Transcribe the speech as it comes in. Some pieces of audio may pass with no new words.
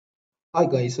Hi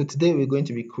guys, so today we're going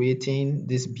to be creating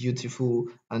this beautiful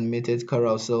animated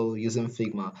carousel using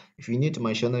Figma. If you're new to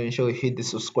my channel, ensure you hit the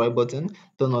subscribe button,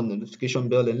 turn on the notification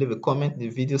bell, and leave a comment in the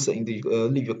video.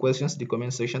 Leave your questions in the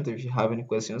comment section if you have any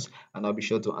questions, and I'll be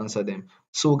sure to answer them.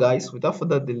 So guys, without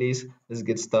further delays, let's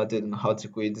get started on how to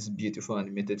create this beautiful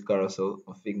animated carousel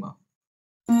on Figma.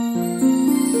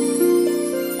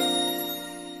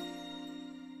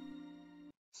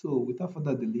 So without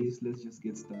further delays, let's just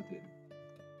get started.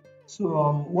 So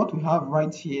what we have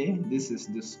right here, this is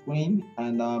the screen,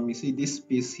 and you see this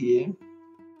space here.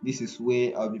 This is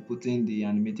where I'll be putting the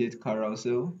animated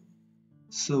carousel.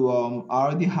 So I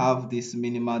already have this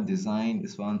minimal design.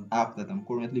 It's for an app that I'm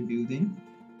currently building.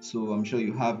 So I'm sure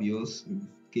you have yours in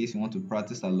case you want to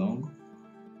practice along.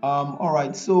 All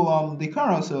right, so the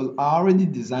carousel, I already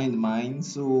designed mine,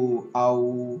 so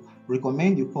I'll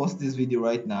recommend you pause this video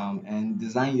right now and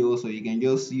design yours, so you can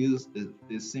just use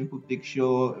a simple picture,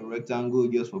 a rectangle,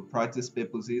 just for practice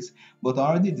purposes. But I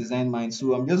already designed mine,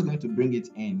 so I'm just going to bring it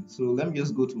in. So let me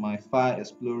just go to my file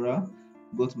explorer,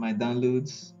 go to my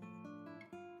downloads,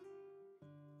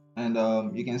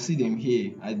 and you can see them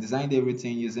here. I designed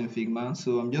everything using Figma,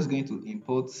 so I'm just going to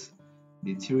import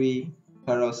the three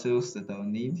carousels that I'll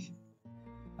need.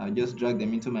 I'll just drag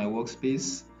them into my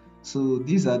workspace. So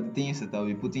these are the things that I'll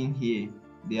be putting here.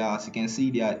 They are, as you can see,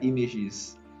 they are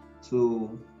images.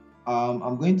 So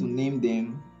I'm going to name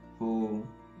them for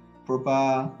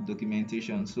proper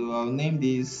documentation. So I'll name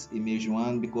this image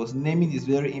 1 because naming is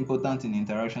very important in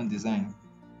interaction design.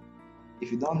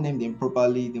 If you don't name them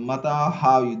properly, no matter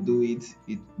how you do it,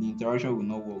 the interaction will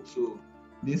not work. So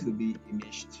this will be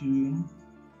image 2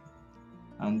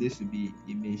 and this will be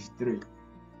image 3.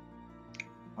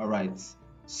 All right,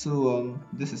 so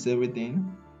this is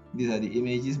everything. These are the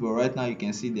images, but right now you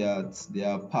can see they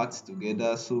are packed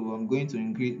together. So I'm going to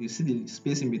increase, you see the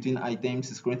space in between items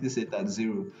is currently set at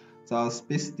 0, so I'll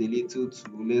space it a little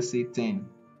to, let's say, 10.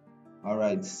 All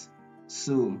right,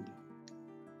 so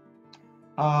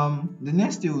the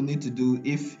next thing we need to do,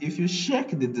 if you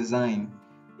check the design,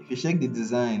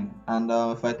 and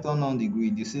if I turn on the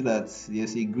grid, you see that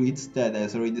there's a grid style that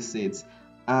is already set.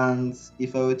 And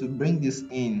if I were to bring this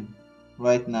in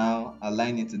right now,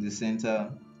 align it to the center,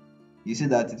 you see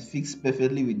that it fits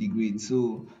perfectly with the grid.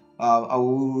 So I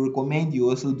will recommend you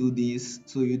also do this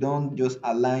so you don't just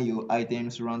align your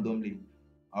items randomly.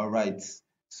 All right,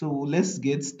 so let's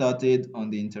get started on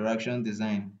the interaction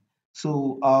design.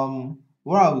 So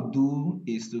what I'll do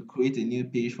is to create a new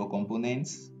page for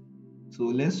components. So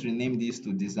let's rename this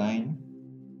to design,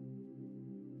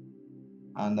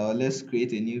 and let's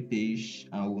create a new page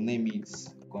and we'll name it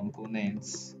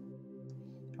components.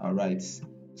 All right,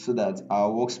 so that our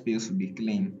workspace will be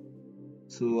clean.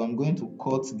 So I'm going to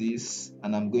cut this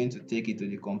and I'm going to take it to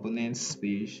the components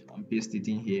page and paste it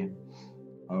in here.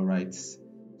 All right,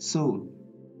 so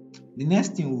the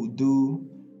next thing we'll do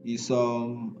is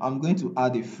I'm going to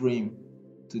add a frame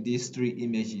to these three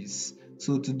images.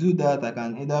 So to do that, I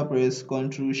can either press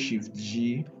Ctrl Shift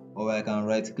G, or I can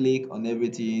right click on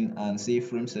everything and say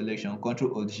frame selection,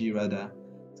 Ctrl Alt G rather.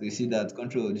 So you see that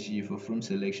Ctrl Alt G for frame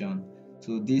selection.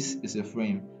 So this is a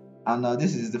frame, and now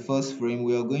this is the first frame.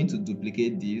 We are going to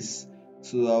duplicate this.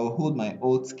 So I'll hold my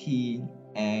Alt key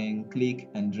and click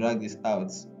and drag this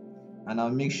out, and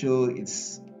I'll make sure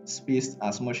it's spaced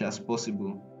as much as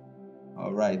possible.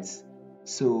 All right,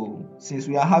 so since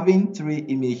we are having three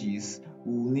images,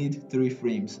 we will need three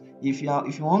frames. If you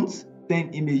want 10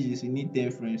 images, you need 10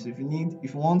 frames. If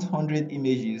you want 100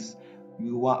 images,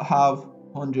 you will have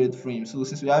 100 frames. So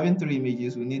since we're having three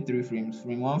images, we need three frames: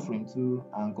 frame 1, frame 2,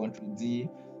 and Ctrl D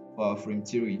for frame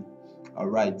 3. All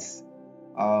right,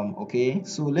 okay,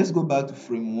 so let's go back to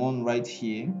frame 1 right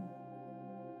here.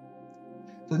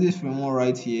 So this frame 1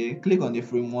 right here, click on the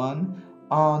frame 1.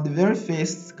 On the very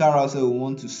first carousel we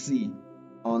want to see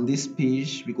on this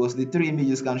page, because the three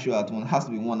images can't show at once, has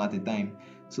to be one at a time.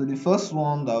 So the first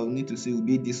one that we need to see will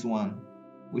be this one,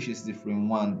 which is the frame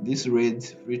 1, this red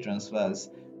free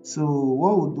transfers. So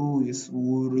what we'll do is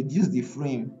we'll reduce the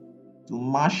frame to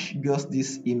match just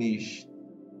this image.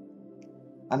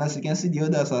 And as you can see, the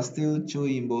others are still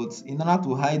showing, but in order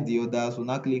to hide the others, we'll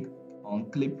now click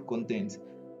on clip content,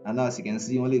 and now as you can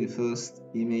see, only the first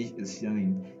image is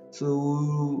showing. So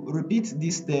we'll repeat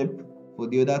this step for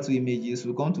the other two images.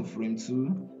 We'll come to frame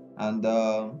 2, and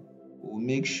we'll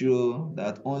make sure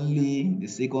that only the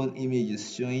second image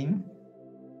is showing.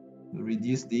 We'll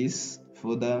reduce this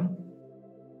further.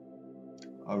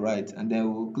 All right, and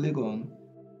then we'll click on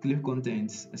clip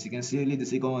content. As you can see, only the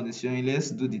second one is showing.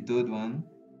 Let's do the third one.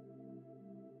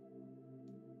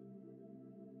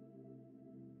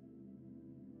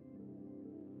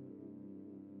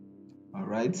 All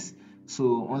right,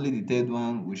 so only the third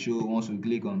one will show once we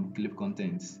click on clip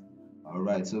contents. All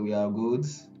right, so we are good.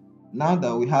 Now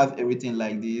that we have everything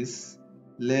like this,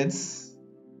 let's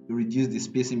reduce the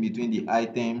spacing between the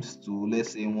items to,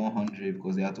 let's say, 100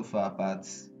 because they are too far apart.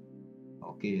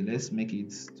 Okay, let's make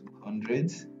it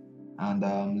 200,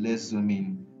 and let's zoom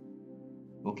in.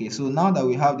 Okay, so now that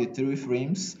we have the 3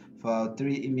 frames for our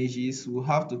 3 images, we'll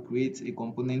have to create a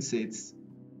component set.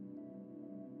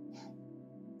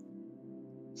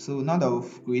 So now that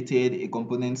we've created a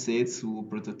component set, we'll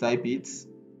prototype it.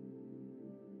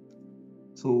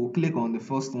 So we'll click on the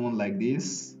first one like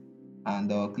this,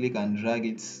 and I'll click and drag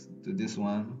it to this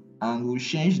one, and we'll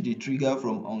change the trigger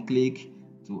from on click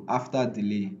to after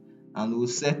delay, and we'll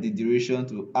set the duration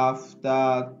to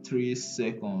after 3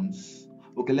 seconds.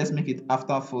 Okay, let's make it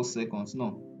after 4 seconds.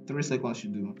 No, 3 seconds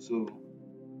should do. So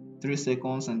 3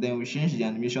 seconds, and then we change the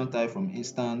animation type from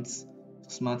instant to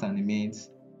smart animate,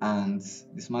 and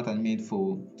the smart animate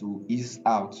to ease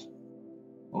out.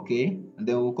 Okay, and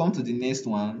then we'll come to the next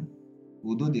one.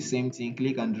 We'll do the same thing,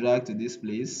 click and drag to this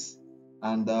place,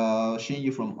 and change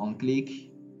it from on click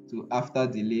to after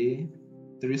delay,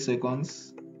 3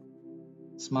 seconds,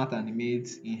 smart animate,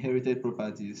 inherited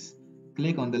properties.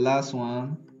 Click on the last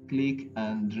one, click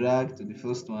and drag to the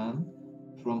first one,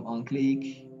 from on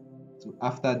click to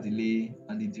after delay,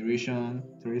 and the duration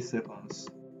 3 seconds.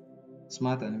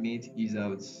 Smart animate is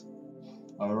out.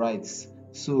 All right,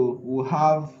 so we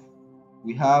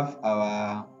have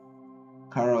our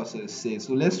carousel set.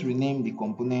 So let's rename the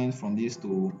component from this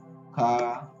to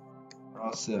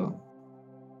carousel.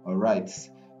 All right,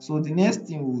 so the next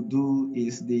thing we'll do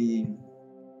is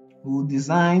we'll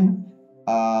design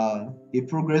a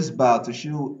progress bar to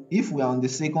show if we are on the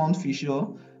second feature.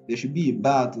 There should be a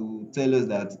bar to tell us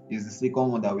that it's the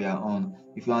second one that we are on.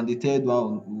 If we're on the third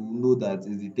one, we'll know that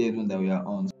it's the third one that we are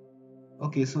on.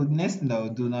 Okay, so the next thing I will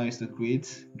do now is to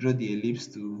draw the ellipse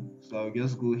tool. So I'll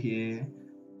just go here,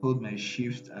 hold my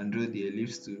shift and draw the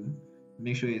ellipse tool.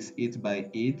 Make sure it's 8 by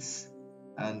 8,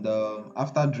 and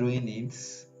after drawing it,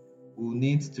 we'll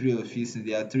need 3 of it since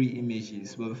there are 3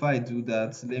 images. But before I do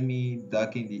that, let me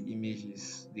darken the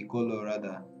images, the color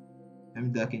rather. Let me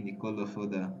darken the color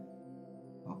further.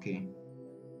 Okay,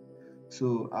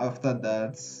 so after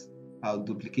that, I'll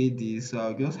duplicate this. So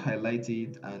I'll just highlight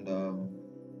it and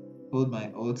hold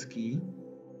my Alt key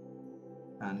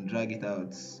and drag it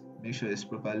out. Make sure it's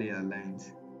properly aligned,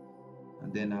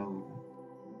 and then I'll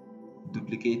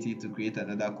duplicate it to create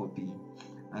another copy.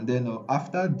 And then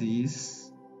after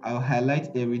this, I'll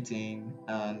highlight everything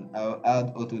and I'll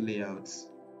add auto layouts.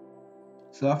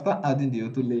 So after adding the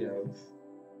auto layout,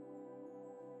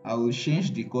 I will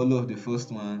change the color of the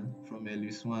first one from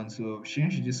ellipse 1. So I'll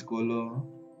change this color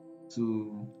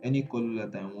to any color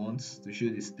that I want to show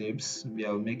the steps. Maybe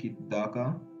I'll make it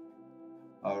darker.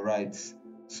 Alright,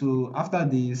 so after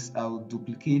this, I'll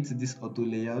duplicate this auto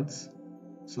layout.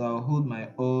 So I'll hold my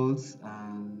Alt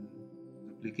and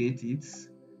duplicate it.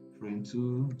 Frame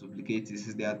 2, duplicate it.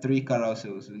 Since there are 3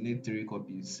 carousels, we need 3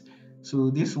 copies. So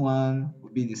this one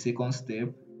will be the second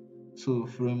step. So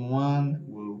frame 1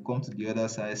 will come to the other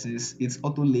side. Since it's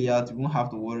auto layout, we won't have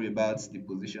to worry about the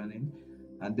positioning.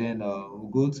 And then we'll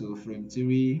go to frame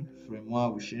 3. Frame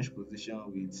 1 will change position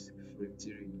with frame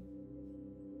 3.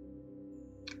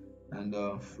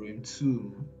 And frame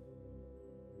 2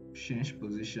 change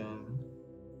position.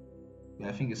 Yeah,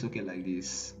 I think it's okay like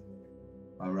this.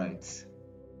 All right,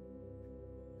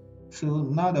 so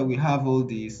now that we have all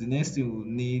this, the next thing we'll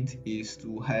need is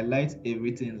to highlight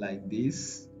everything like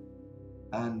this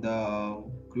and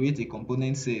create a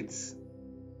component set. So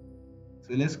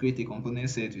let's create a component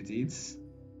set with it,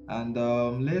 and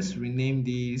let's rename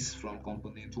this from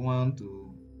component 1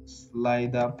 to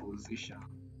slider position,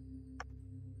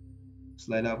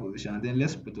 and then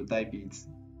let's prototype it.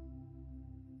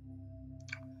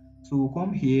 So we'll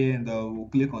come here and we'll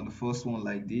click on the first one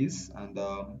like this, and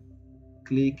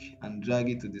click and drag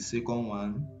it to the second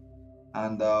one,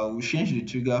 and we'll change the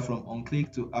trigger from on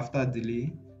click to after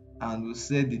delay, and we'll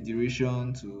set the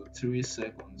duration to 3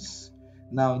 seconds.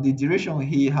 Now the duration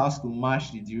here has to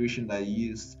match the duration that you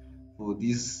used for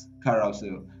this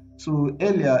carousel. So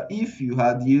earlier, if you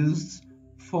had used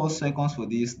 4 seconds for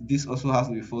this also has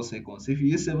to be 4 seconds. If you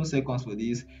use 7 seconds for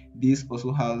this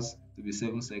also has to be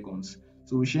 7 seconds.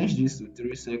 So we change this to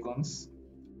 3 seconds,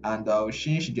 and I'll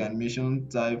change the animation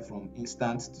type from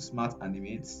instant to smart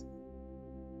animate,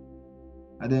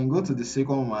 and then go to the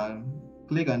second one,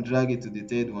 click and drag it to the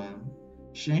third one,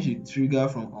 change the trigger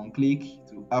from on click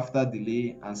to after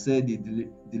delay, and set the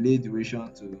delay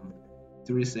duration to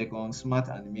 3 seconds, smart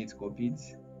animate copied,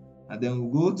 and then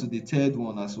we'll go to the third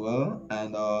one as well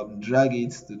and drag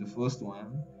it to the first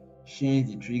one, change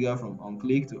the trigger from on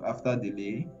click to after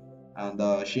delay,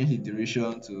 and change the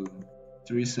duration to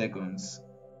 3 seconds.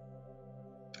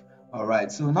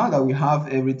 Alright, so now that we have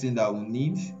everything that we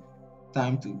need,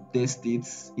 time to test it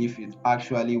if it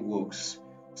actually works.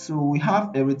 So we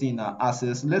have everything in our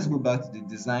assets. Let's go back to the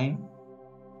design.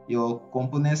 Your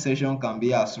component section can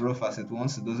be as rough as it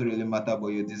wants, it doesn't really matter, but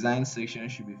your design section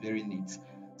should be very neat.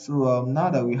 So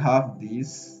now that we have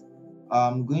this,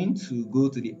 I'm going to go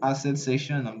to the asset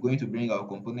section. I'm going to bring our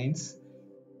components.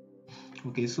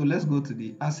 Okay, so let's go to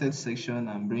the asset section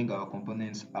and bring our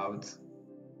components out.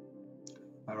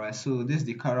 Alright, so this is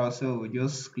the carousel. We'll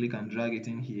just click and drag it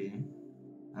in here,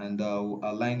 and we'll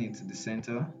align it to the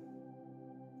center,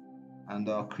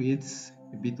 and create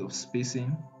a bit of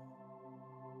spacing.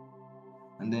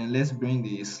 And then let's bring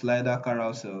the slider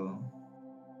carousel,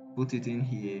 put it in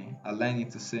here, align it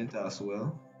to center as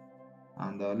well,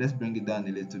 and let's bring it down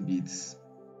a little bit,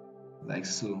 like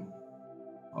so.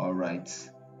 Alright,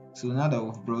 so now that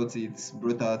we've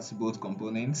brought out both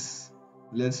components,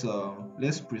 let's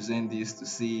present this to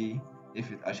see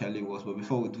if it actually works. But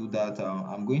before we do that,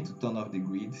 I'm going to turn off the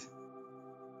grid.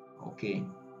 Okay,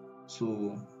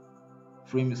 so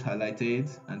frame is highlighted,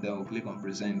 and then we'll click on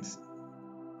present.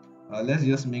 Let's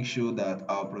just make sure that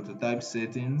our prototype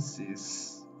settings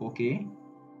is okay.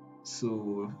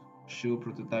 So show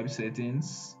prototype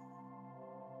settings,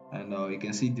 and you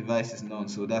can see device is none,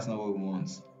 so that's not what we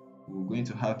want. We're going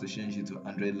to have to change it to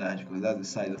 100 large because that's the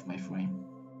size of my frame.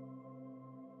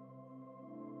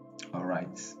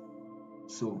 Alright,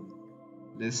 so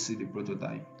let's see the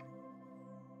prototype.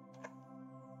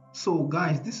 So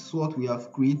guys, this is what we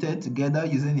have created together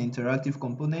using interactive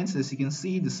components. As you can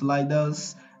see, the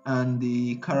sliders and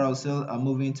the carousel are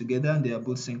moving together and they are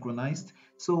both synchronized.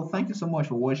 So thank you so much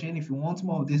for watching. If you want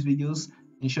more of these videos,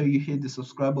 ensure you hit the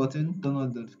subscribe button, turn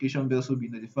on the notification bell so you'll be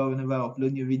notified whenever I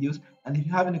upload new videos. And if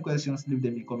you have any questions, leave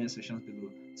them in the comment sections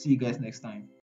below. See you guys next time.